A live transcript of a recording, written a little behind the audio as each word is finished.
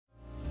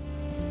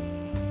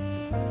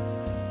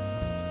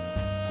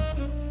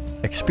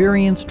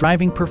Experience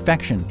driving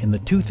perfection in the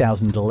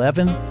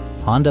 2011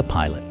 Honda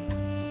Pilot.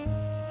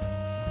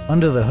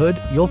 Under the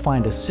hood, you'll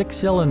find a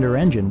 6-cylinder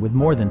engine with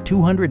more than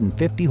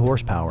 250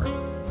 horsepower,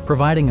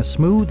 providing a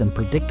smooth and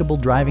predictable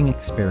driving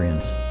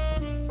experience.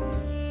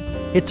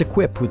 It's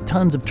equipped with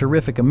tons of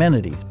terrific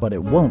amenities, but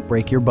it won't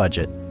break your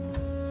budget,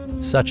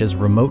 such as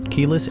remote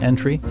keyless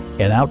entry,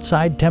 an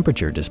outside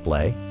temperature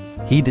display,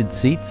 heated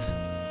seats,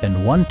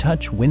 and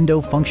one-touch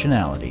window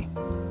functionality.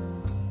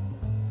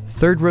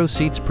 Third-row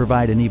seats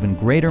provide an even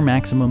greater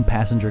maximum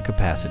passenger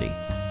capacity.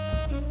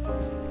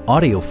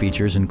 Audio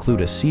features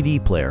include a CD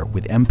player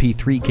with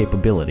MP3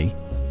 capability,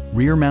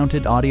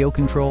 rear-mounted audio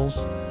controls,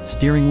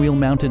 steering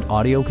wheel-mounted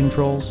audio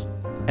controls,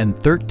 and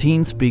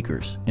 13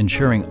 speakers,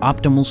 ensuring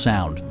optimal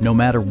sound no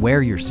matter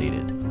where you're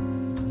seated.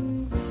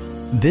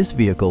 This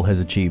vehicle has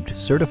achieved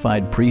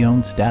certified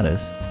pre-owned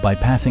status by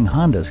passing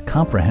Honda's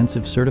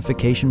comprehensive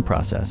certification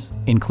process,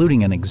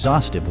 including an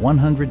exhaustive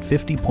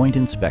 150-point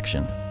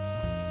inspection.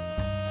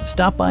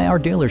 Stop by our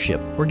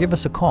dealership or give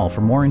us a call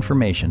for more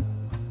information.